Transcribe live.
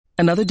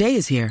Another day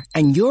is here,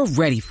 and you're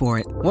ready for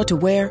it. What to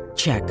wear?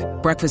 Check.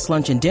 Breakfast,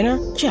 lunch, and dinner?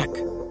 Check.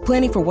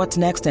 Planning for what's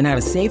next and how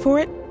to save for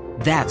it?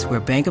 That's where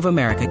Bank of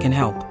America can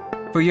help.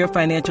 For your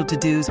financial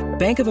to-dos,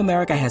 Bank of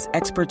America has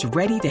experts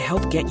ready to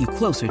help get you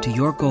closer to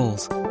your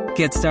goals.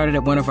 Get started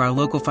at one of our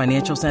local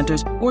financial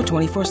centers or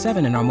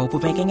 24/7 in our mobile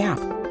banking app.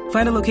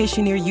 Find a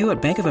location near you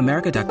at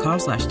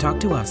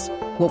bankofamerica.com/talktous.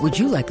 What would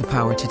you like the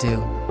power to do?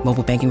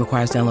 Mobile banking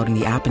requires downloading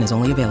the app and is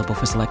only available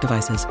for select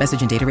devices. Message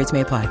and data rates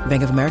may apply.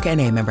 Bank of America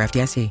N.A., member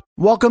FDIC.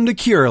 Welcome to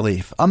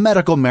Curaleaf, a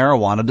medical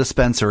marijuana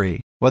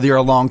dispensary. Whether you're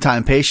a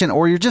longtime patient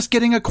or you're just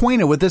getting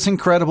acquainted with this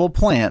incredible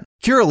plant,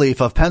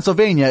 Curaleaf of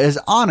Pennsylvania is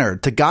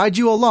honored to guide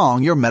you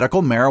along your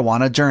medical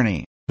marijuana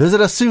journey. Visit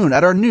us soon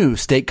at our new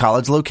State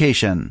College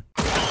location.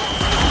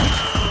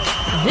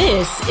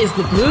 This is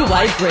the Blue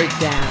White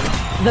Breakdown,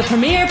 the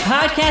premier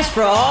podcast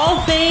for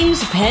all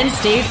things Penn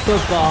State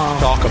football.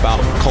 Talk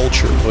about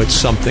culture. It's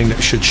something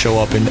that should show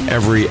up in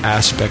every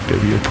aspect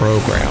of your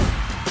program.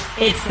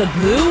 It's the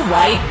Blue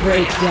White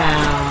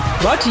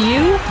Breakdown, brought to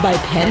you by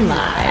Penn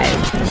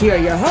Live. Here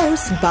are your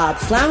hosts, Bob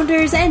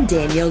Flounders and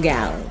Daniel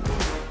Gallen.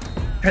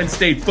 Penn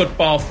State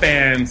football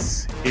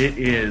fans, it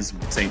is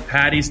St.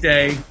 Patty's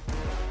Day,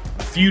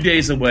 a few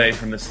days away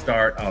from the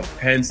start of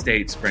Penn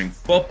State spring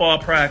football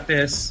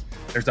practice.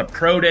 There's a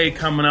pro day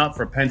coming up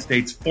for Penn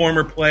State's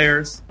former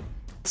players.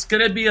 It's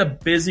going to be a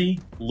busy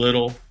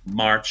little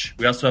March.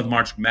 We also have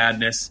March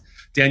Madness.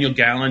 Daniel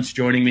Gallen's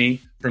joining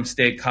me from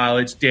State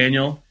College.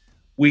 Daniel,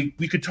 we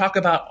could talk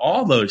about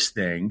all those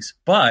things,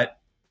 but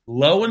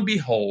lo and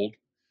behold,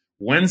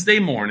 Wednesday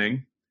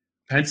morning,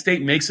 Penn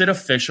State makes it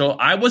official.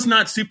 I was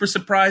not super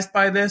surprised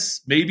by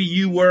this. Maybe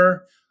you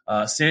were.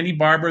 Sandy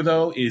Barber,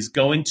 though, is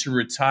going to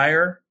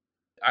retire.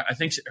 I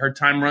think her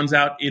time runs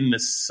out in the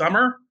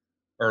summer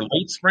or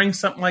late spring,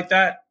 something like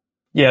that.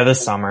 Yeah,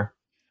 this summer.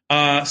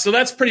 So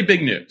that's pretty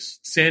big news.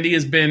 Sandy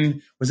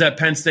was at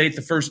Penn State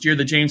the first year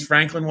that James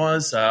Franklin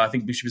was. I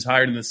think she was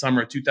hired in the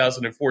summer of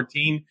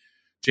 2014.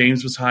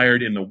 James was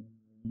hired in the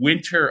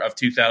winter of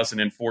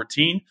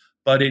 2014.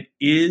 But it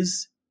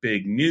is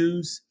big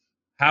news.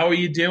 How are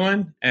you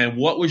doing? And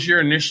what was your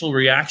initial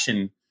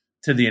reaction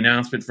to the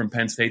announcement from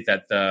Penn State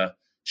that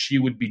she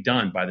would be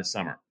done by the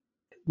summer?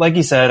 Like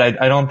you said,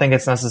 I don't think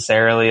it's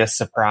necessarily a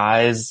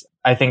surprise.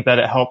 I think that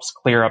it helps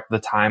clear up the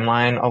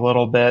timeline a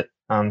little bit.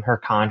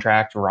 Her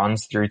contract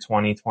runs through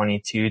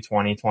 2022,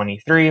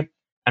 2023.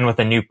 And with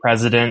a new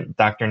president,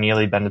 Dr.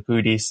 Neely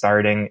Bendapudi,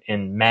 starting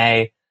in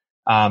May,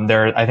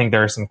 I think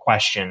there is some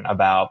question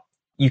about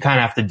you kind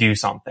of have to do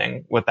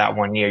something with that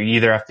 1 year. You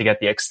either have to get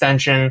the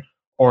extension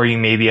or you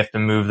maybe have to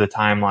move the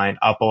timeline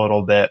up a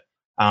little bit.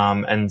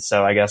 And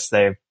so I guess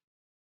they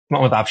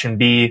went with option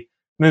B,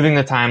 moving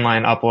the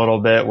timeline up a little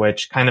bit,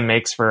 which kind of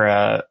makes for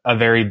a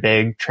very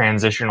big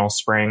transitional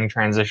spring,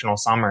 transitional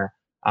summer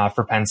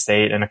for Penn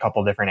State in a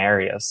couple different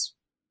areas.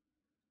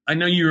 I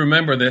know you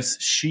remember this.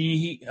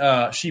 She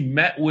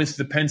met with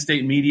the Penn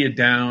State media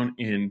down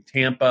in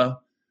Tampa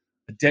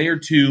a day or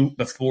two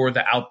before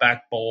the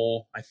Outback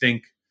Bowl, I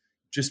think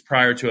just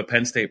prior to a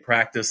Penn State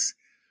practice,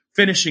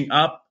 finishing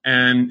up.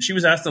 And she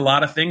was asked a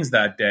lot of things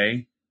that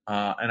day.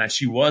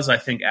 She was, I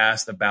think,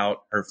 asked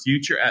about her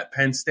future at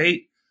Penn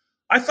State.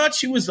 I thought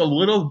she was a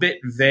little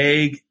bit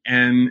vague,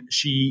 and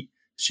Sandy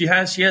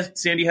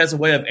has a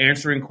way of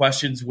answering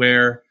questions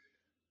where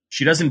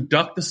she doesn't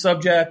duck the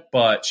subject,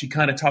 but she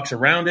kind of talks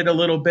around it a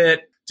little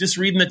bit. Just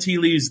reading the tea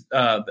leaves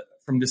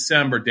from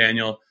December,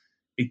 Daniel,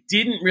 it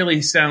didn't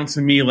really sound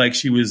to me like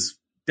she was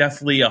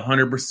definitely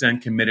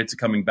 100% committed to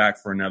coming back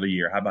for another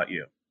year. How about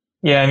you?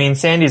 Yeah, I mean,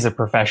 Sandy's a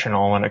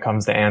professional when it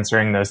comes to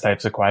answering those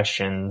types of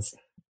questions.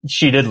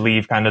 She did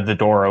leave kind of the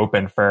door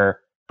open for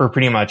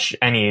pretty much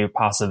any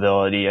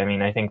possibility. I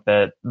mean, I think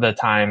that the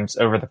times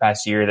over the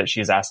past year that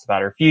she's asked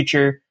about her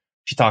future,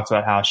 she talks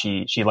about how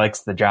she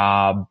likes the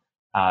job.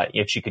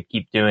 If she could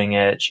keep doing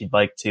it, she'd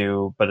like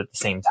to, but at the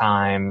same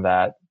time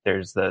that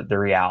there's the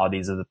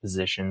realities of the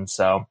position.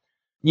 So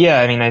yeah,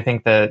 I mean, I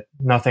think that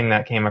nothing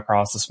that came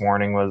across this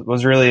morning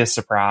was really a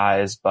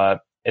surprise,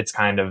 but it's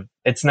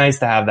nice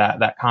to have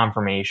that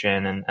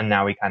confirmation. And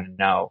now we kind of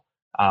know,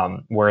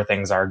 where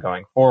things are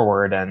going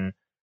forward. And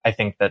I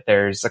think that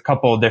there's a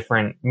couple of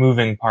different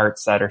moving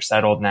parts that are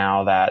settled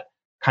now that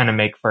kind of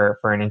make for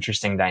an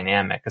interesting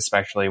dynamic,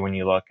 especially when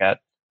you look at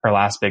her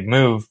last big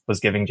move was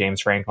giving James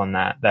Franklin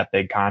that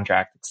big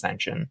contract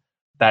extension.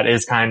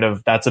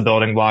 That's a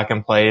building block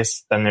in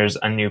place. Then there's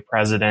a new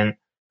president.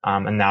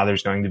 And now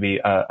there's going to be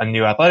a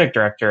new athletic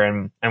director.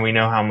 And we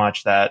know how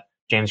much that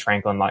James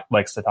Franklin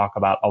likes to talk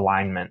about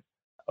alignment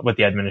with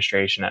the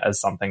administration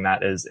as something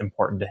that is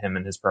important to him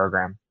and his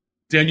program.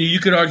 Daniel, you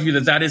could argue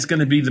that is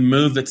going to be the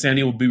move that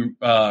Sandy will be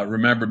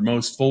remembered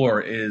most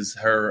for, is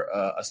her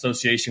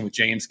association with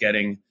James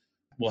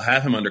will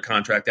have him under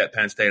contract at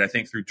Penn State, I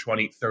think, through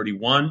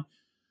 2031.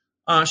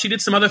 She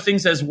did some other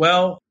things as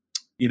well.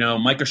 You know,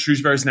 Micah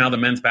Shrewsbury is now the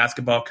men's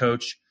basketball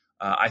coach.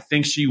 I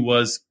think she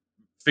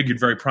figured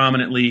very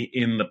prominently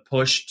in the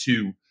push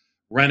to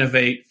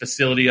renovate,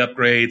 facility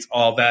upgrades,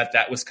 all that.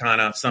 That was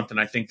kind of something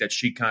I think that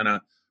she kind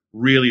of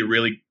really,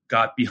 really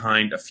got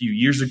behind a few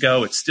years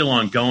ago. It's still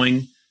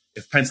ongoing.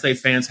 If Penn State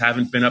fans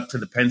haven't been up to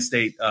the Penn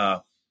State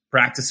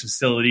practice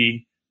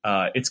facility,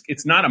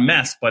 it's not a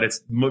mess, but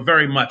it's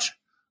very much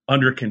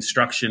under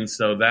construction.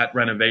 So that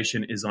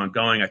renovation is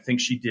ongoing. I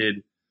think she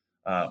did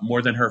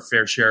more than her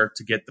fair share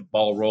to get the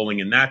ball rolling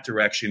in that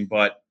direction.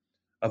 But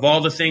of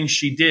all the things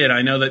she did,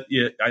 I know that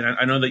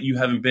you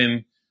haven't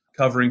been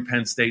covering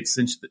Penn State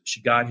since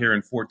she got here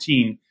in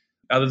 2014.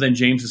 Other than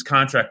James's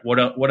contract,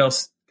 what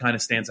else kind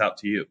of stands out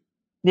to you?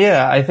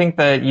 Yeah, I think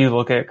that you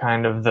look at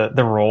kind of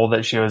the role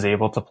that she was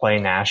able to play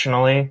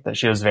nationally, that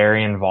she was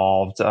very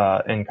involved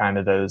in kind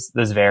of those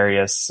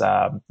various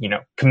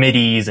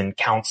committees and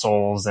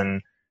councils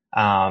and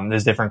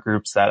those different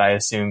groups that I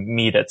assume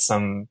meet at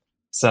some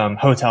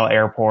hotel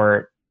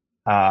airport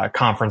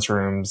conference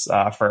rooms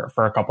for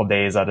a couple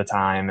days at a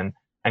time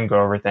and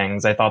go over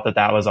things. I thought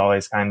that was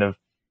always kind of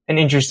an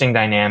interesting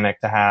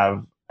dynamic to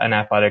have an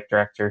athletic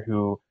director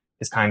who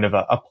is kind of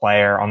a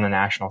player on the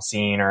national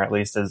scene, or at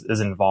least is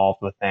involved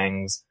with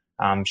things.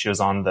 She was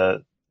on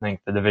the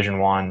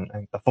Division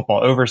I, the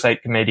football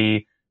oversight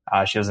committee.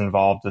 She was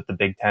involved with the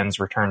Big Ten's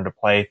return to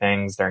play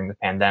things during the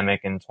pandemic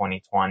in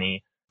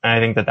 2020. And I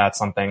think that that's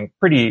something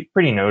pretty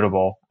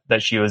notable,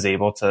 that she was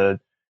able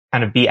to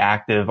kind of be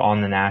active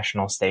on the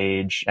national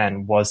stage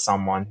and was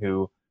someone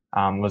who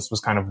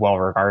was kind of well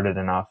regarded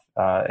enough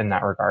in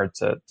that regard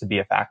to be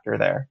a factor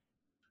there.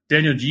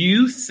 Daniel, do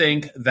you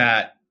think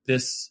that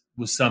this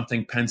was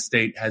something Penn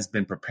State has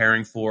been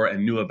preparing for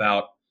and knew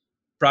about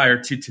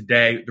prior to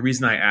today? The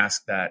reason I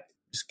ask that,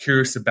 just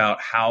curious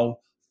about how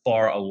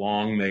far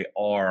along they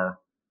are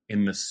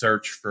in the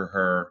search for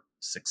her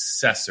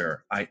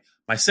successor.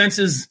 My sense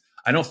is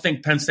I don't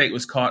think Penn State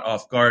was caught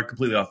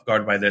completely off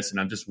guard by this, and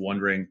I'm just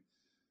wondering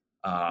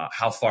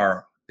how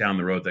far down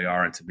the road they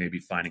are into maybe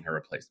finding her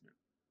replacement.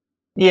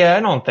 Yeah, I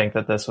don't think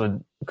that this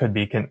would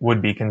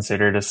be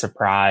considered a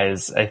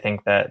surprise. I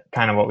think that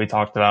kind of what we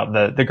talked about,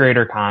 the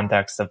greater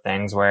context of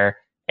things, where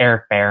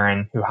Eric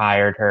Barron, who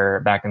hired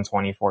her back in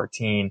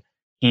 2014,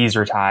 he's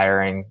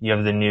retiring. You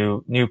have the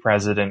new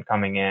president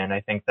coming in. I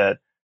think that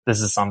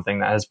this is something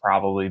that has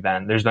probably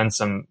there's been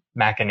some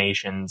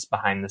machinations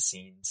behind the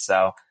scenes.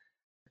 So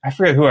I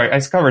forget who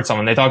I covered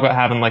someone. They talk about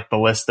having like the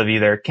list of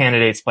either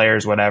candidates,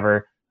 players,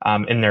 whatever,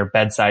 in their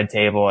bedside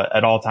table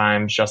at all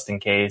times, just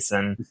in case.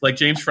 And it's like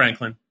James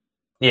Franklin.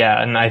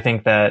 Yeah. And I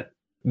think that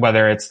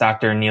whether it's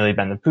Dr. Neely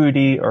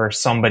Bendapudi or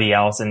somebody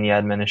else in the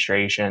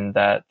administration,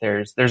 that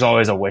there's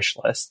always a wish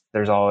list.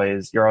 You're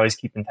always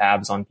keeping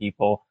tabs on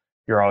people.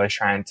 You're always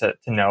trying to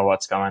know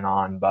what's going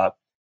on. But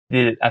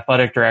the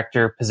athletic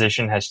director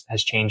position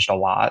has changed a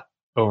lot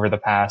over the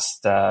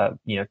past,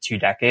 2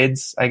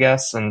 decades, I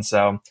guess. And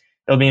so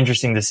it'll be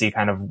interesting to see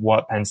kind of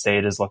what Penn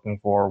State is looking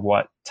for,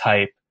 what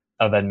type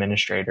of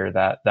administrator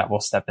that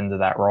will step into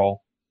that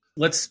role.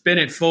 Let's spin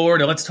it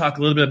forward and let's talk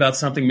a little bit about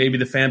something maybe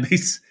the fan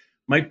base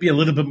might be a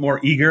little bit more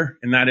eager,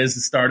 and that is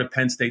the start of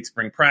Penn State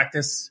spring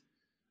practice.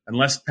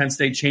 Unless Penn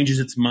State changes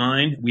its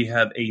mind, we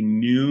have a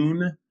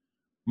noon,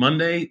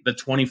 Monday the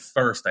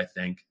 21st, I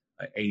think,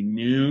 a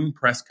noon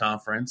press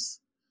conference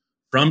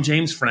from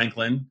James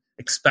Franklin,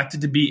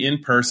 expected to be in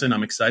person.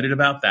 I'm excited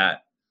about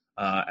that.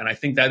 And I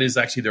think that is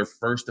actually their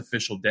first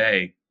official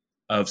day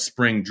of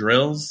spring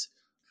drills.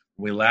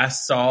 We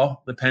last saw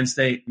the Penn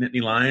State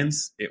Nittany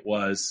Lions. It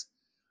was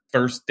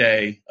first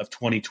day of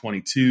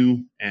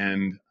 2022.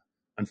 And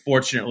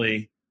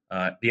unfortunately,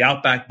 the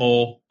Outback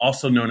Bowl,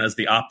 also known as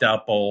the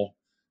Opt-Out Bowl,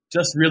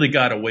 just really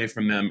got away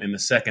from them in the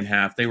second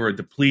half. They were a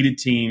depleted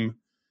team.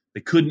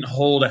 They couldn't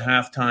hold a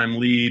halftime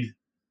lead.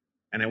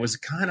 And it was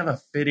kind of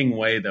a fitting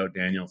way, though,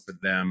 Daniel, for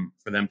them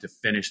to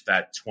finish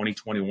that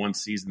 2021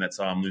 season that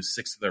saw them lose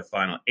 6 of their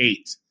final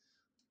 8.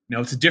 Now,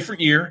 it's a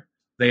different year.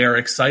 They are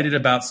excited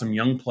about some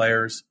young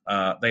players.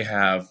 They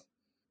have,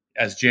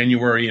 as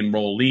January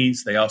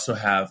enrollees, they also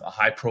have a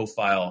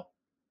high-profile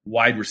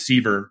wide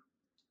receiver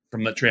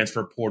from the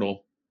transfer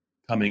portal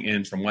coming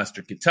in from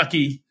Western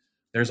Kentucky.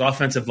 There's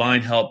offensive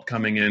line help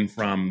coming in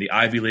from the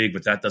Ivy League,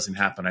 but that doesn't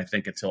happen, I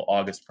think, until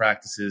August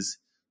practices.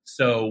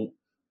 So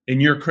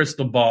in your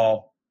crystal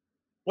ball,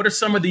 what are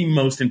some of the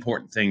most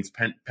important things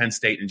Penn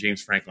State and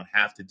James Franklin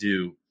have to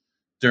do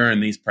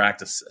during these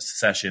practice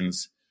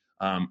sessions?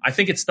 I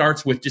think it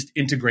starts with just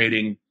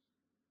integrating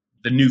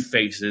the new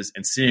faces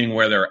and seeing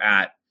where they're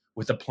at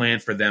with a plan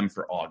for them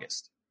for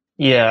August.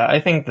 Yeah, I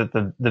think that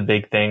the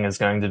big thing is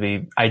going to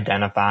be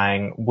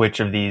identifying which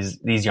of these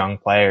young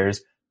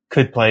players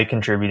could play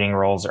contributing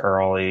roles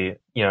early.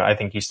 I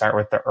think you start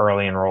with the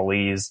early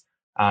enrollees,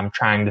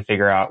 trying to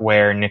figure out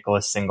where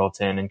Nicholas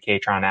Singleton and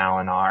Katron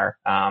Allen are,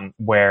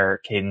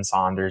 where Caden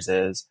Saunders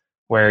is,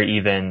 where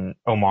even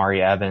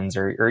Omari Evans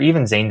or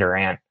even Zane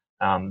Durant,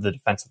 the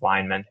defensive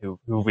lineman who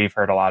we've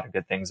heard a lot of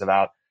good things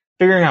about,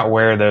 figuring out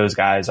where those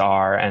guys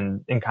are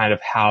and kind of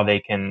how they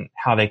can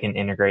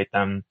integrate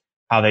them,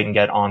 how they can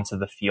get onto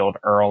the field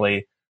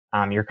early.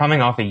 You're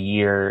coming off a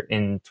year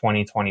in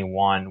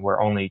 2021 where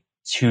only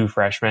 2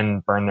 freshmen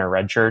burned their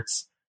red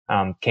shirts.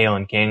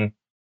 Kalen King,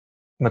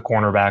 the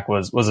cornerback,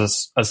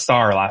 was a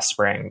star last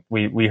spring.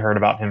 We heard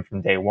about him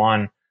from day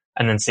one.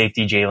 And then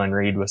safety Jalen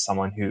Reed was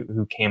someone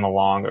who came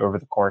along over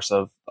the course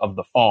of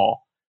the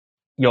fall.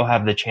 You'll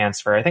have the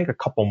chance for, I think, a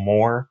couple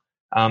more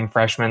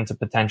freshmen to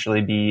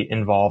potentially be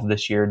involved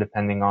this year,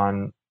 depending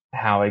on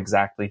how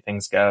exactly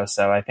things go.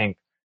 So I think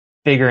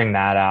figuring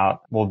that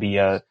out will be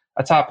a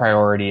top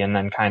priority. And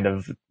then kind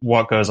of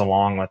what goes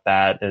along with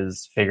that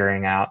is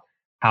figuring out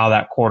how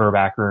that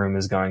quarterback room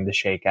is going to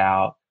shake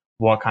out,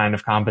 what kind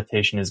of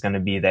competition is going to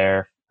be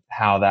there,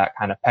 how that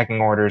kind of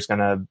pecking order is going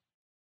to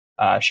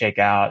shake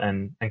out,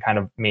 and kind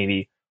of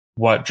maybe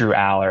what Drew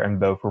Aller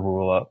and Beau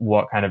Pribula,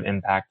 what kind of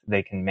impact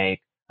they can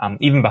make,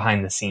 even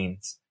behind the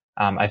scenes,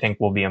 I think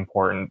will be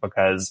important,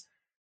 because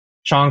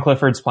Sean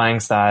Clifford's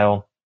playing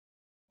style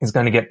is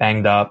going to get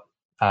banged up.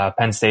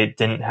 Penn State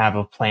didn't have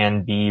a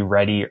plan B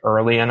ready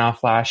early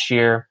enough last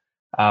year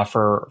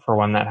for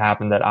when that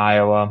happened at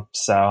Iowa.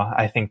 So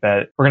I think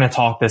that we're going to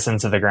talk this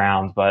into the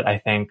ground, but I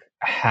think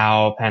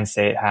how Penn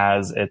State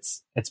has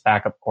its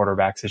backup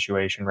quarterback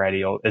situation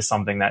ready is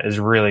something that is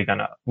really going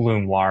to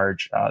loom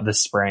large this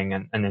spring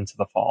and into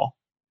the fall.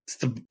 It's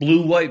the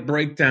Blue White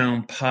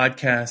Breakdown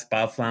podcast.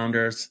 Bob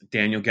Flounders,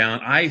 Daniel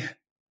Gallant.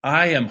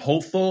 I am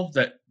hopeful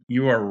that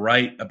you are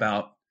right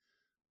about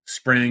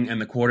spring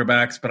and the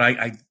quarterbacks, but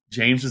I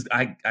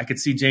could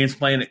see James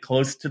playing it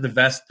close to the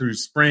vest through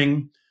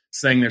spring,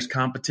 saying there's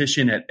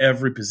competition at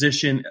every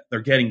position.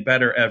 They're getting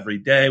better every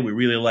day. We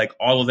really like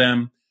all of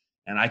them.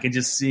 And I could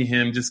just see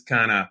him just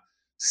kind of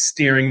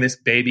steering this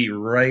baby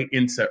right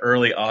into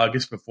early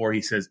August before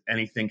he says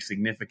anything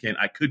significant.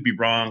 I could be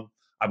wrong.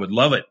 I would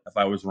love it if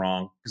I was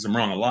wrong, because I'm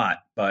wrong a lot.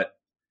 But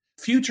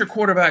future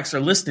quarterbacks are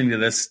listening to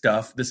this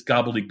stuff, this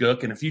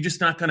gobbledygook. And if you're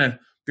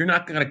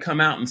not going to come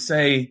out and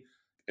say,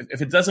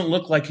 if it doesn't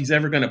look like he's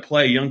ever going to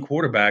play young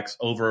quarterbacks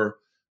over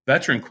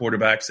veteran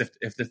quarterbacks,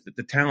 if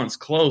the talent's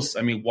close,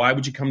 I mean, why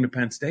would you come to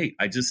Penn State?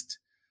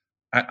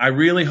 I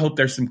really hope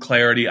there's some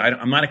clarity.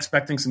 I'm not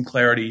expecting some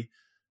clarity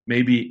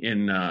maybe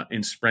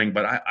in spring,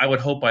 but I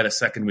would hope by the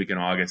second week in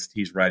August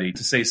he's ready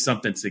to say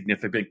something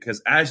significant,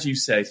 because as you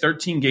say,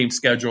 13-game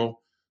schedule,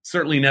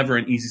 certainly never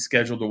an easy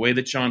schedule. The way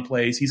that Sean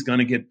plays, he's going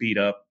to get beat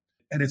up,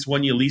 and it's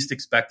when you least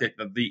expect it.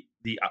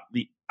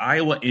 The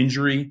Iowa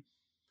injury,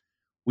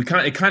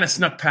 it kind of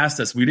snuck past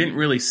us. We didn't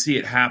really see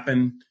it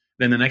happen.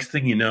 Then the next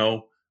thing you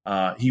know,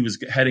 he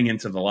was heading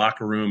into the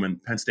locker room,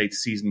 and Penn State's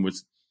season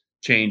was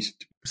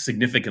changed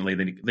significantly.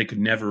 They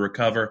could never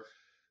recover.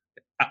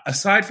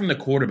 Aside from the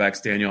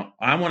quarterbacks, Daniel,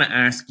 I want to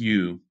ask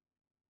you,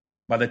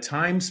 by the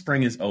time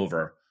spring is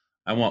over,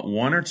 I want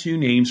one or two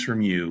names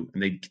from you,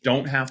 and they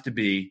don't have to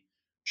be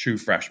true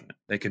freshmen.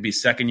 They could be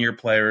second-year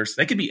players.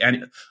 They could be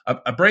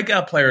a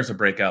breakout player is a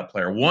breakout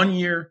player. 1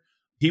 year,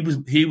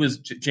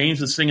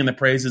 James was singing the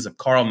praises of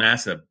Carl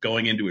Nassib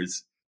going into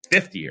his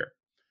fifth year.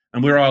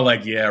 And we were all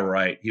like, yeah,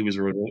 right. He was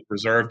a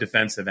reserve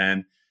defensive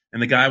end.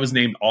 And the guy was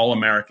named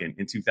All-American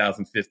in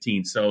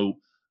 2015. So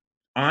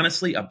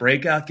honestly, a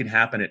breakout can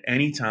happen at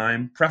any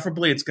time.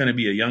 Preferably, it's going to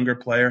be a younger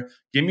player.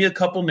 Give me a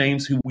couple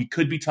names who we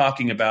could be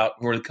talking about,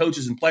 or the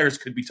coaches and players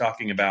could be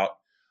talking about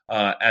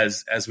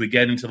as we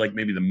get into like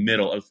maybe the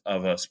middle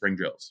of spring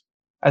drills.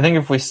 I think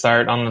if we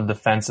start on the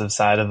defensive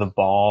side of the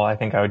ball, I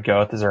think I would go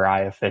with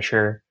Zuriah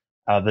Fisher,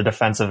 the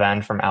defensive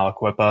end from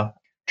Aliquippa.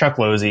 Chuck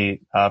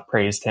Losey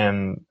praised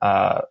him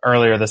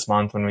earlier this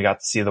month when we got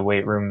to see the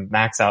weight room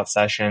max out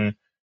session.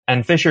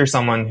 And Fisher is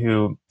someone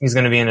who he's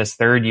going to be in his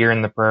third year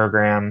in the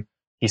program.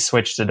 He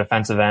switched to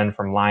defensive end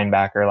from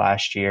linebacker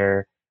last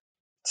year.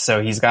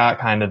 So he's got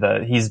kind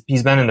of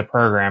he's been in the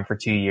program for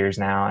 2 years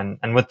now.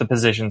 And with the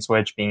position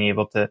switch, being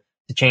able to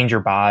change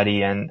your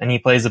body, and he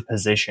plays a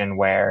position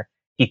where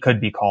he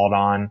could be called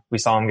on. We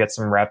saw him get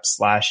some reps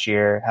last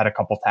year, had a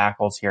couple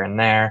tackles here and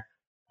there.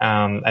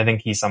 I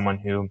think he's someone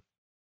who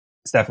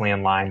is definitely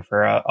in line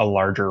for a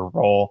larger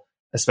role,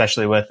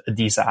 especially with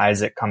Adisa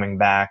Isaac coming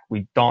back.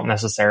 We don't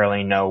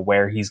necessarily know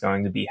where he's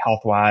going to be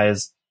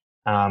health-wise.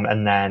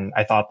 And then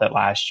I thought that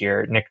last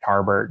year, Nick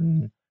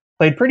Tarburton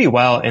played pretty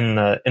well in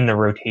the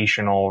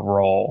rotational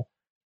role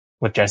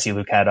with Jesse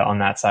Luketa on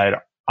that side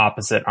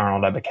opposite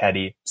Arnold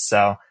Ebiketie.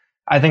 So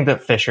I think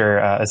that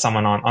Fisher is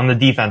someone on the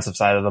defensive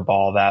side of the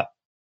ball that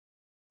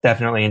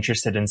definitely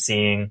interested in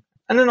seeing.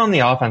 And then on the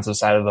offensive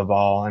side of the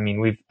ball, I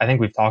mean, I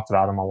think we've talked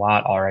about him a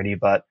lot already,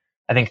 but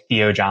I think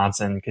Theo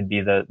Johnson could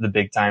be the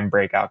big time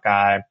breakout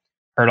guy.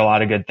 Heard a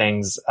lot of good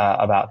things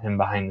about him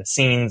behind the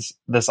scenes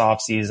this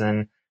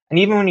offseason. And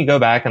even when you go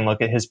back and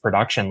look at his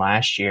production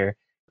last year,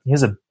 he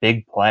was a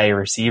big play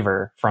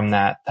receiver from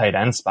that tight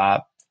end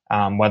spot,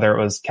 whether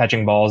it was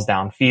catching balls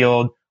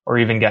downfield or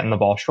even getting the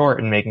ball short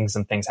and making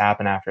some things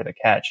happen after the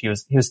catch. He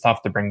was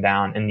tough to bring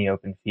down in the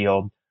open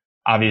field.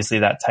 Obviously,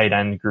 that tight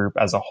end group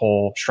as a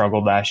whole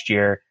struggled last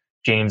year.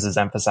 James has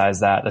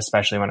emphasized that,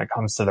 especially when it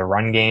comes to the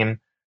run game.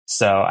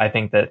 So I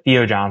think that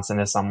Theo Johnson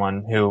is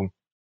someone who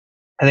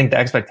I think the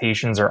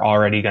expectations are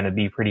already going to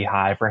be pretty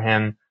high for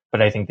him,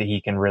 but I think that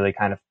he can really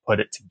kind of put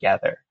it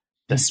together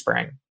this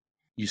spring.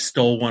 You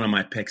stole one of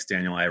my picks,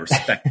 Daniel. I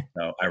respect it,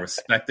 though. I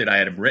respect it. I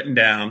had it written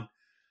down.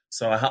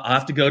 So I'll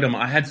have to go to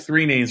I had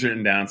three names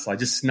written down, so I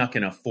just snuck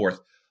in a fourth.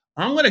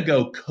 I'm going to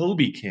go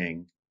Kobe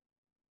King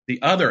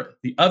the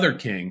other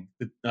king,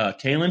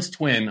 Kalen's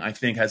twin, I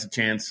think has a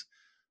chance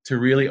to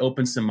really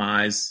open some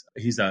eyes.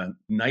 He's a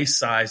nice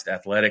sized,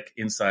 athletic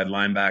inside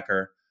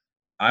linebacker.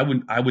 I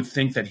would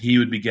think that he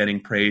would be getting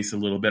praised a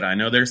little bit. I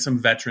know there's some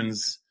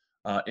veterans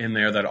in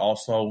there that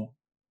also,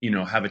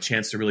 have a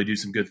chance to really do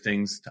some good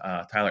things.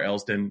 Tyler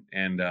Elsdon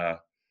and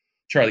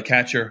Charlie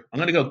Katcher. I'm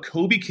going to go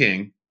Kobe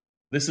King.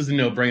 This is a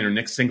no-brainer.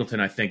 Nick Singleton,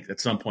 I think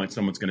at some point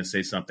someone's going to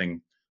say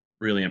something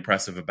really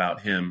impressive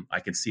about him.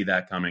 I can see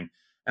that coming.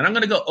 And I'm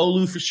going to go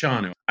Olu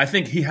Fashanu. I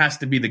think he has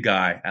to be the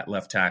guy at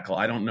left tackle.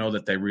 I don't know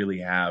that they really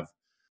have.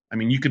 I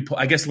mean,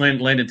 I guess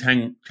Landon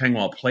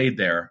Tangwall played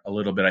there a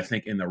little bit, I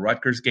think, in the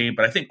Rutgers game.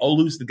 But I think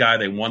Olu's the guy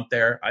they want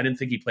there. I didn't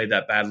think he played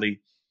that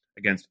badly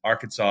against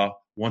Arkansas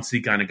once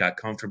he kind of got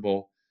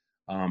comfortable.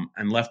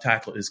 And left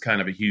tackle is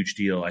kind of a huge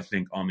deal, I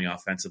think, on the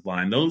offensive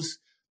line.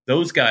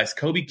 Those guys,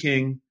 Kobe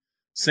King,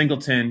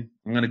 Singleton,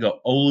 I'm going to go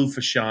Olu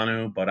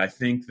Fashanu. But I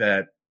think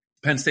that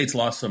Penn State's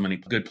lost so many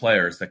good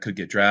players that could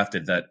get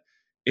drafted that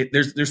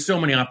there's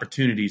so many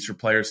opportunities for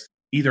players to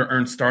either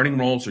earn starting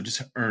roles or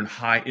just earn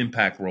high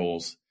impact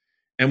roles.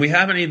 And we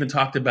haven't even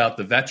talked about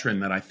the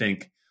veteran that I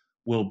think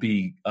will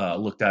be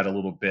looked at a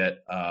little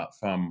bit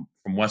from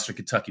Western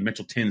Kentucky,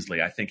 Mitchell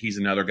Tinsley. I think he's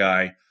another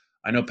guy.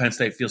 I know Penn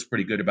State feels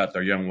pretty good about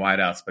their young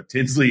wideouts, but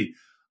Tinsley,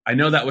 I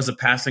know that was a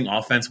passing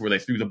offense where they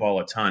threw the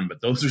ball a ton,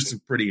 but those are some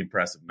pretty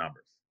impressive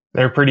numbers.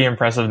 They're pretty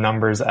impressive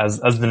numbers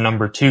as the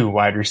number 2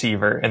 wide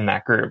receiver in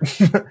that group.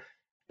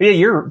 Yeah,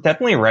 you're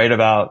definitely right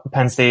about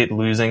Penn State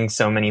losing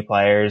so many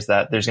players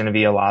that there's going to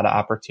be a lot of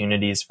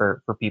opportunities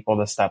for people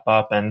to step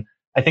up. And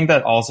I think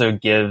that also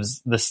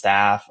gives the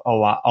staff a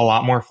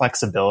lot more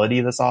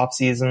flexibility this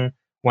offseason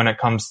when it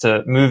comes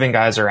to moving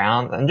guys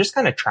around and just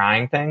kind of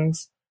trying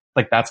things.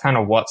 Like that's kind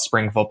of what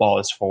spring football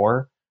is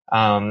for.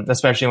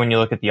 Especially when you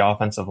look at the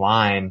offensive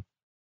line,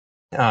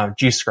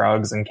 Juice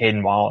Scruggs and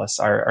Caden Wallace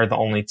are the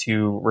only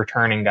 2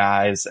 returning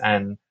guys,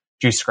 and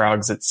Juice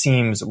Scruggs, it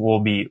seems,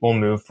 will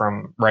move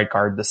from right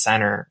guard to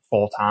center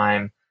full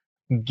time.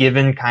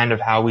 Given kind of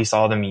how we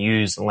saw them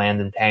use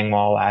Landon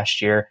Tangwall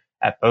last year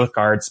at both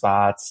guard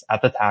spots,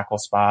 at the tackle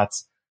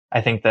spots,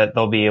 I think that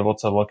they'll be able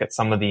to look at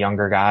some of the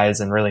younger guys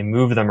and really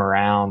move them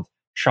around,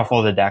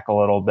 shuffle the deck a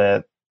little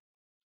bit.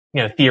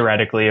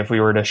 Theoretically, if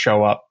we were to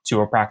show up to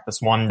a practice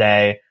one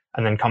day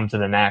and then come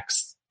the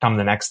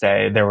next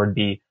day, there would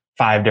be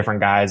 5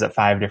 different guys at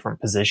 5 different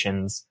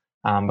positions.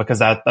 Because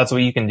that's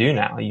what you can do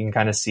now. You can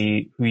kind of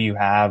see who you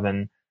have.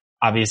 And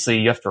obviously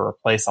you have to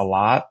replace a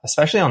lot,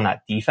 especially on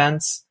that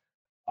defense,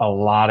 a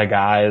lot of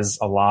guys,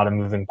 a lot of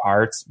moving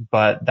parts,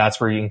 but that's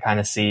where you can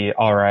kind of see,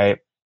 all right,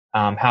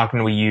 how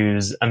can we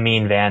use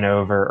Amin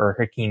Vanover or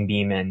Hakeem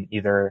Beamon,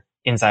 either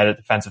inside at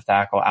defensive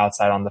tackle,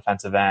 outside on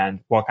defensive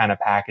end? What kind of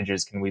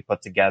packages can we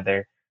put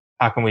together?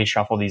 How can we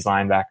shuffle these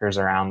linebackers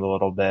around a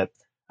little bit?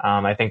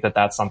 I think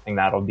that's something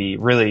that'll be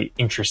really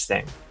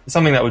interesting.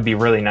 Something that would be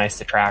really nice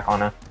to track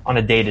on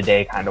a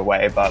day-to-day kind of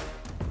way. But,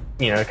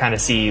 to kind of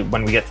see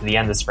when we get to the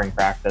end of spring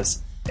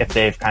practice, if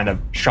they've kind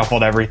of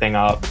shuffled everything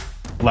up,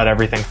 let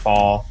everything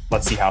fall.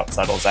 Let's see how it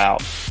settles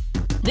out.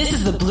 This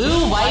is the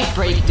Blue-White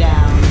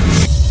Breakdown.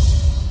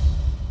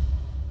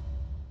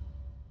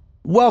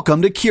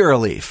 Welcome to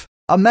Curaleaf,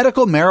 a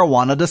medical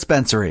marijuana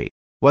dispensary.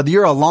 Whether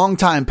you're a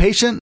longtime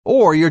patient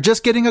or you're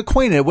just getting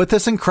acquainted with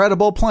this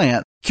incredible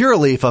plant,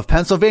 Curaleaf of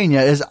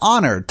Pennsylvania is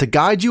honored to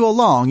guide you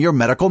along your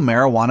medical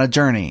marijuana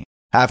journey.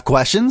 Have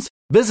questions?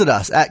 Visit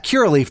us at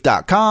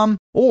Curaleaf.com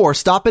or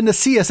stop in to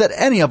see us at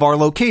any of our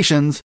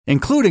locations,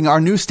 including our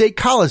new State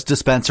College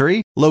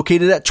dispensary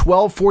located at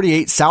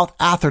 1248 South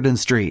Atherton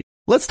Street.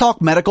 Let's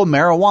talk medical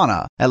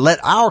marijuana and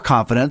let our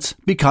confidence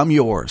become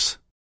yours.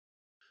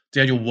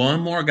 Daniel, one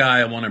more guy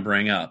I want to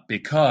bring up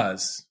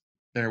because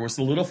there was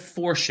a little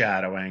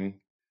foreshadowing.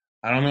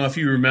 I don't know if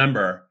you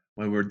remember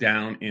when we were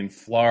down in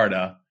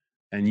Florida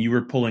and you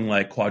were pulling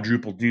like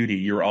quadruple duty.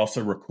 You were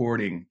also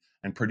recording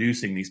and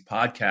producing these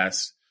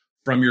podcasts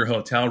from your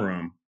hotel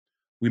room.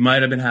 We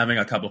might have been having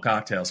a couple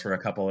cocktails for a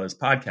couple of those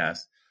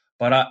podcasts.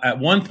 But at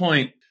one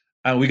point,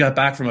 we got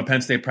back from a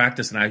Penn State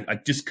practice, and I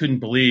just couldn't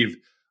believe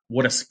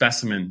what a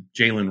specimen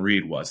Jalen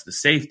Reed was, the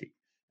safety.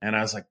 And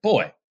I was like,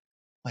 boy,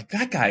 like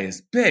that guy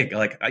is big.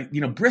 Like,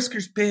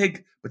 Brisker's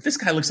big, but this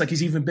guy looks like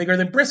he's even bigger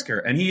than Brisker.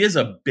 And he is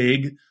a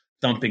big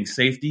thumping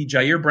safety.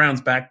 Jair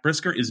Brown's back.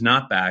 Brisker is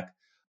not back.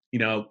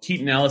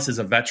 Keaton Ellis is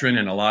a veteran,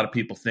 and a lot of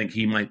people think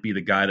he might be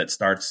the guy that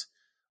starts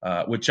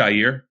with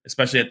Jair,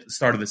 especially at the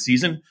start of the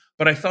season.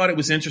 But I thought it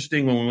was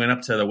interesting when we went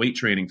up to the weight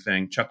training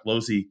thing. Chuck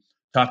Losey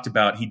talked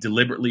about he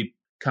deliberately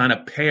kind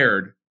of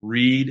paired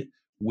Reed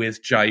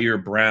with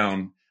Jair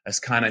Brown as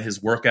kind of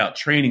his workout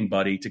training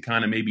buddy to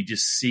kind of maybe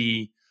just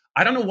see.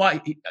 I don't know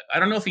why. I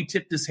don't know if he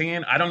tipped his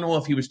hand. I don't know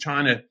if he was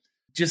trying to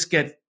just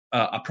get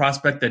a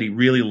prospect that he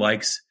really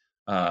likes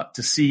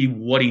to see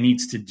what he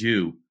needs to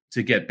do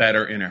to get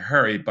better in a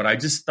hurry. But I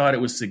just thought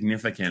it was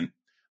significant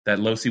that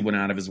Losey went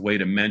out of his way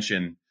to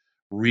mention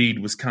Reed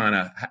was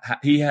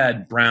he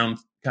had Brown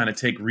kind of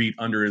take Reed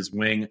under his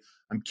wing.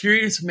 I'm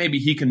curious if maybe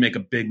he can make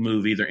a big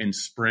move either in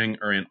spring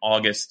or in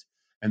August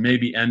and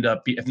maybe end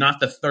up, if not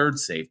the third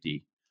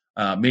safety,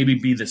 maybe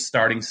be the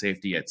starting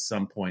safety at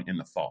some point in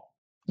the fall.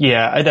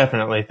 Yeah, I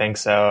definitely think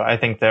so. I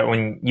think that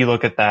when you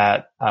look at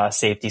that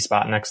safety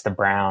spot next to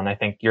Brown, I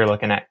think you're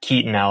looking at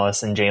Keaton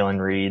Ellis and Jalen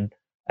Reed.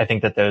 I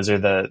think that those are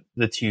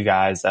the two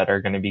guys that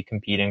are going to be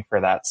competing for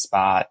that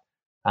spot.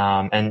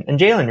 And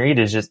Jalen Reed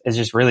is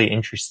just really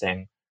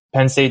interesting.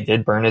 Penn State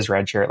did burn his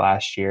red shirt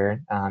last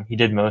year. He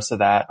did most of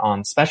that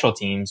on special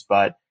teams,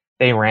 but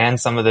they ran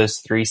some of those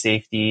 3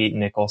 safety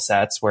nickel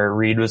sets where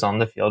Reed was on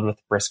the field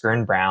with Brisker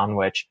and Brown,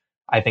 which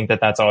I think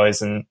that that's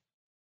always an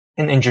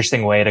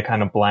interesting way to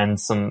kind of blend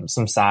some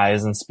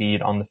size and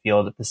speed on the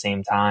field at the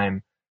same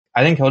time.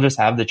 I think he'll just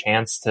have the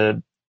chance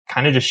to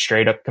kind of just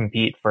straight up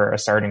compete for a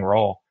starting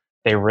role.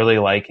 They really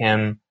like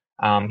him.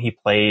 He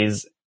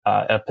plays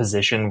a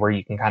position where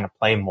you can kind of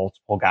play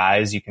multiple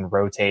guys. You can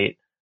rotate.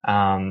 You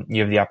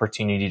have the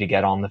opportunity to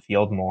get on the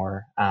field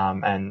more.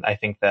 And I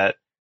think that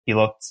he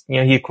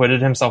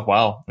acquitted himself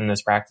well in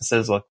those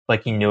practices, looked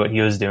like he knew what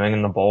he was doing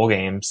in the bowl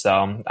game.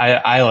 So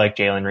I like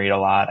Jalen Reed a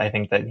lot. I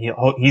think that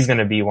he's going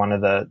to be one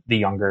of the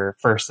younger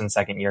first and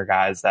second year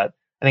guys that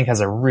I think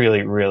has a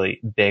really,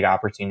 really big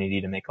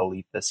opportunity to make a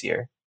leap this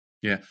year.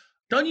 Yeah.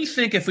 Don't you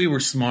think if we were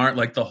smart,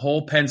 like the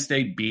whole Penn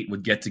State beat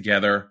would get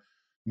together,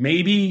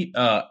 maybe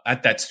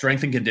at that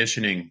strength and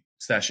conditioning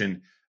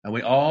session, and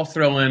we all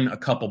throw in a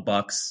couple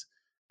bucks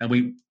and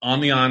we on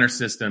the honor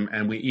system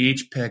and we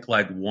each pick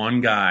like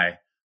one guy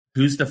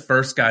who's the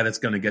first guy that's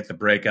going to get the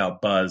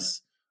breakout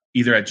buzz,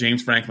 either at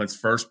James Franklin's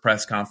first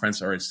press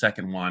conference or his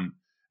second one,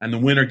 and the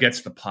winner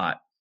gets the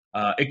pot.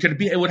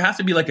 It would have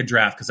to be like a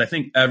draft because I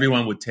think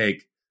everyone would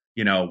take,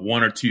 1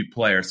 or 2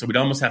 players. So we'd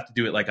almost have to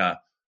do it like a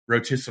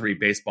rotisserie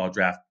baseball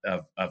draft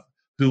of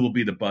who will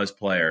be the buzz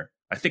player.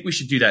 I think we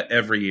should do that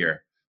every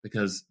year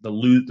because the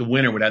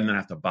winner would then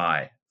have to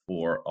buy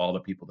for all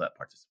the people that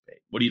participate.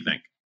 What do you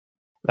think?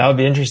 That would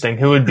be interesting.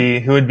 Who would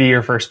be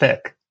your first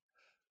pick?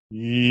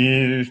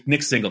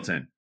 Nick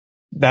Singleton.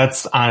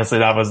 That's honestly,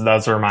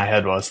 that's where my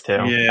head was too.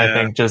 Yeah. I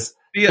think just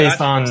based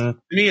on to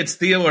me, it's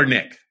Theo or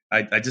Nick.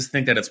 I just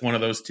think that it's one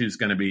of those two is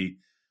going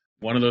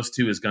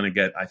to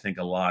get, I think,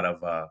 a lot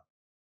of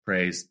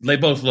praise. They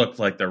both look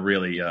like they're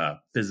really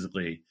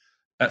physically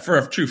for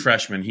a true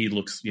freshman. He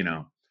looks,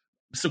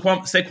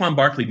 Saquon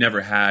Barkley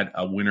never had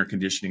a winter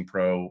conditioning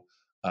pro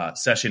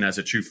session as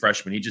a true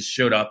freshman. He just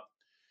showed up.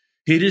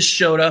 He just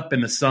showed up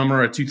in the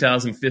summer of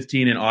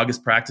 2015 in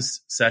August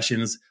practice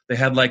sessions. They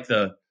had like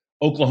they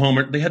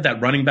had that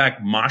running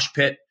back mosh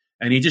pit,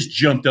 and he just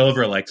jumped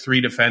over like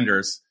 3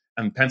 defenders,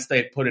 and Penn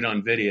State put it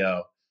on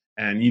video,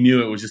 and you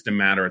knew it was just a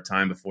matter of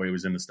time before he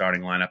was in the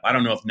starting lineup. I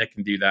don't know if Nick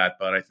can do that,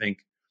 but I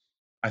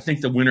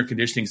think the winter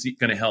conditioning is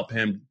going to help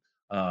him,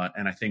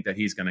 and I think that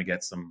he's going to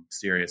get some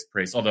serious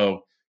praise.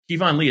 Although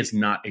Kevon Lee is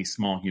not a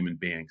small human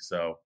being,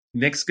 so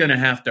Nick's going to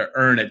have to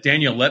earn it.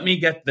 Daniel, let me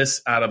get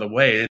this out of the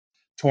way.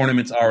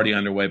 Tournament's already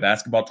underway.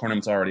 Basketball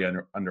tournament's already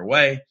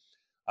underway.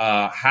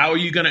 How are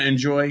you going to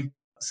enjoy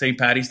St.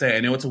 Paddy's Day?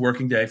 I know it's a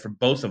working day for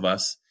both of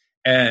us.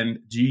 And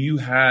do you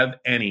have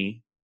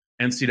any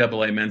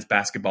NCAA men's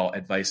basketball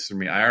advice for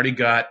me? I already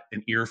got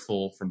an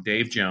earful from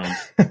Dave Jones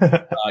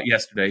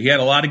yesterday. He had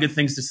a lot of good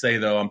things to say,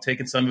 though. I'm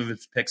taking some of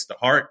his picks to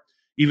heart.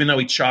 Even though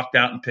he chalked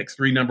out and picked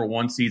 3 number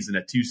 1 seeds and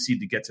a 2 seed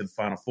to get to the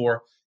Final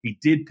Four, he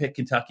did pick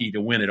Kentucky to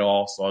win it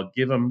all. So I'll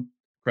give him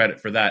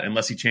credit for that,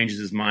 unless he changes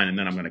his mind, and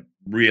then I'm going to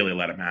really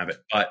let him have it.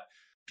 But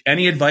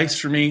any advice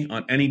for me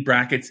on any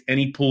brackets,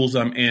 any pools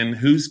I'm in?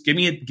 Give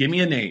me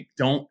a name.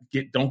 Don't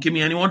give me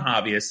anyone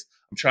obvious.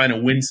 I'm trying to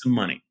win some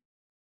money.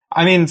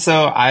 I mean,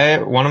 so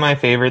one of my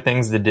favorite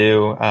things to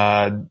do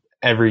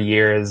every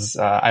year is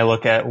I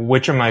look at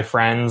which of my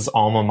friends'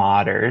 alma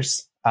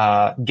maters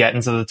get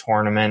into the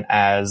tournament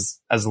as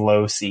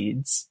low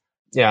seeds.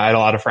 Yeah, I had a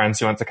lot of friends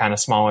who went to kind of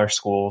smaller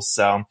schools,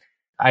 so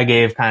I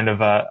gave kind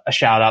of a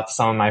shout out to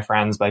some of my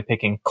friends by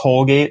picking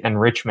Colgate and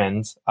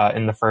Richmond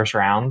in the first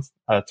round,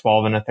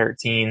 12 and a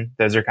 13.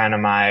 Those are kind of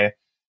my,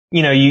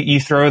 you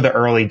throw the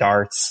early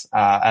darts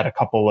at a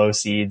couple low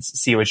seeds,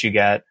 see what you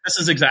get. This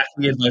is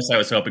exactly the advice I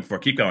was hoping for.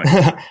 Keep going.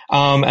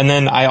 And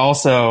then I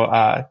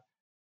also,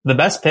 the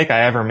best pick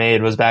I ever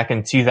made was back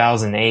in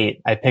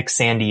 2008. I picked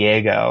San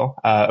Diego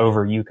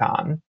over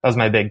UConn. That was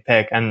my big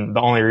pick. And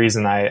the only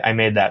reason I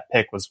made that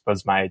pick was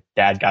my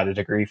dad got a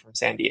degree from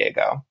San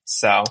Diego.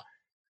 So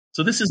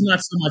this is not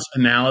so much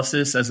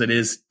analysis as it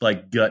is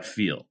like gut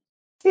feel.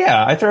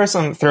 Yeah, I throw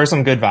some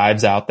good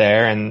vibes out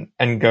there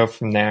and go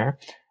from there.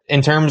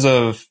 In terms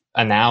of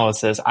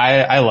analysis,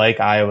 I like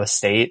Iowa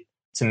State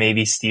to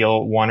maybe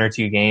steal 1 or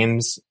 2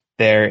 games.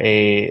 They're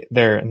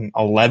an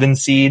 11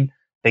 seed.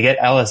 They get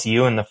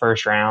LSU in the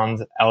first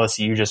round.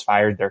 LSU just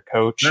fired their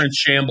coach. They're in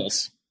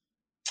shambles.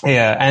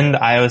 Yeah, and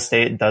Iowa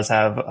State does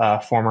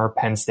have former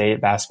Penn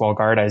State basketball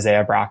guard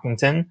Isaiah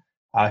Brockington,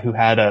 who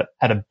had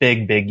a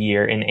big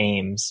year in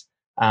Ames.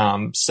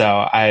 So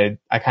I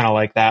kind of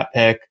like that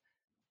pick,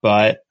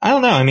 but I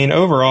don't know. I mean,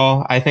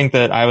 overall, I think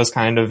that I was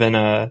kind of in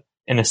a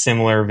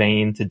similar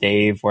vein to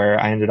Dave, where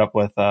I ended up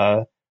with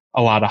a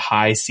lot of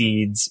high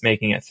seeds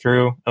making it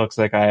through. It looks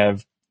like I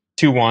have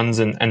 2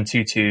 1s and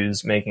 2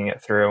 2s making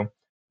it through.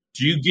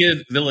 Do you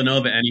give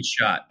Villanova any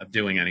shot of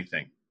doing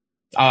anything?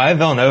 Oh, I have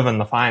Villanova in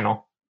the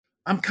final.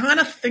 I'm kind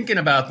of thinking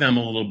about them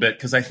a little bit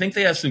because I think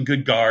they have some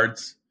good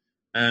guards.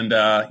 And,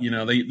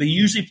 they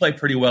usually play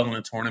pretty well in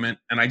the tournament.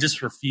 And I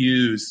just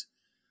refuse.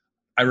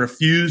 I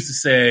refuse to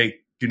say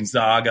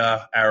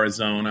Gonzaga,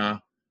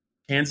 Arizona,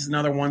 Kansas,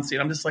 another 1 seed.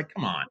 I'm just like,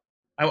 come on.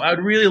 I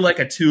would really like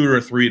a 2 or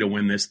a 3 to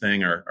win this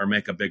thing or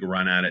make a big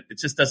run at it. It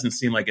just doesn't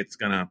seem like it's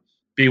going to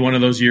be one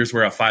of those years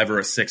where a 5 or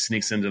a 6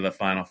 sneaks into the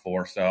Final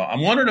Four. So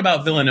I'm wondering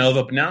about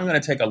Villanova, but now I'm going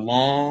to take a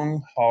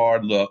long,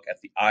 hard look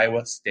at the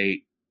Iowa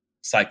State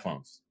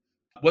Cyclones.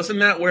 Wasn't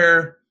that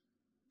where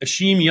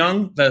Akeem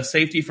Young, the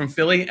safety from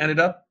Philly, ended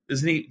up?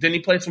 Didn't he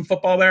play some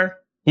football there?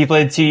 He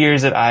played 2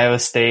 years at Iowa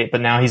State,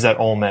 but now he's at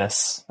Ole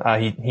Miss.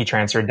 He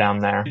transferred down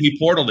there. He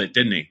portaled it,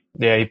 didn't he?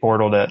 Yeah, he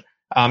portaled it.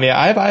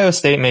 I have Iowa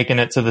State making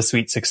it to the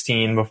Sweet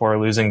 16 before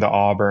losing to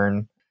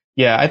Auburn.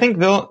 Yeah, I think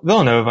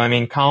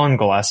Villanova, Colin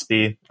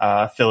Gillespie,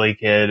 Philly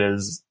kid,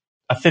 is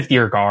a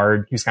fifth-year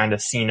guard who's kind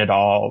of seen it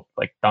all,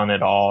 like done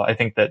it all. I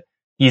think that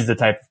he's the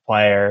type of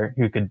player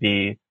who could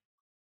be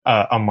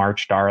a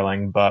March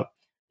darling. But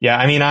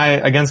yeah,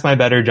 against my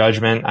better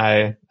judgment,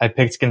 I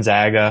picked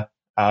Gonzaga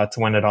to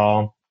win it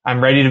all.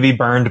 I'm ready to be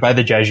burned by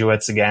the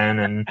Jesuits again,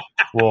 and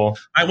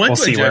I went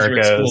to see a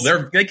Jesuit school.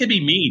 Goes. They could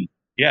be mean.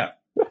 Yeah.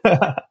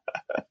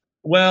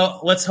 Well,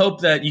 let's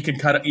hope that you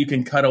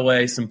can cut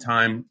away some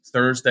time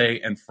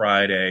Thursday and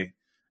Friday,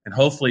 and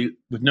hopefully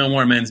with no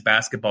more men's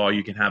basketball,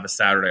 you can have a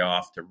Saturday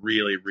off to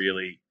really,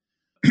 really.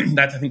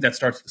 I think that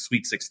starts the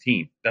Sweet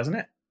 16, doesn't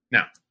it?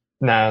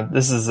 No,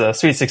 this is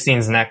Sweet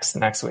 16's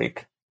next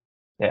week.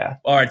 Yeah.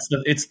 All right,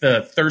 it's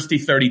the Thirsty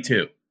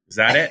 32. Is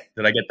that it?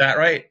 Did I get that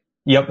right?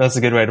 Yep, that's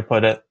a good way to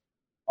put it.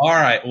 All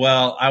right.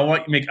 Well, I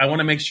want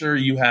to make sure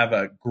you have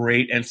a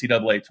great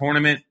NCAA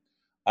tournament.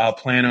 I'll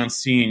plan on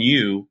seeing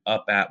you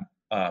up at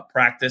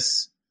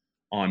practice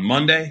on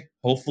Monday.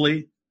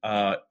 Hopefully,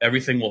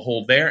 everything will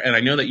hold there. And I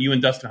know that you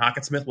and Dustin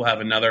Hockensmith will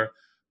have another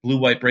Blue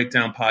White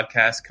Breakdown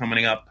podcast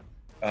coming up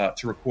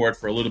to record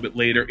for a little bit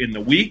later in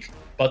the week.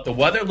 But the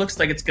weather looks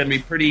like it's going to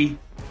be pretty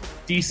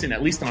decent,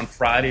 at least on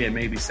Friday and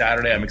maybe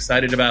Saturday. I'm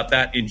excited about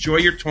that. Enjoy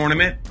your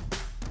tournament,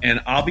 and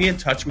I'll be in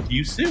touch with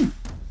you soon.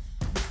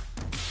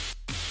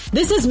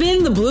 This has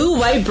been the Blue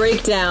White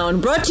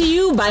Breakdown, brought to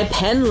you by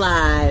Penn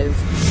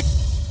Live.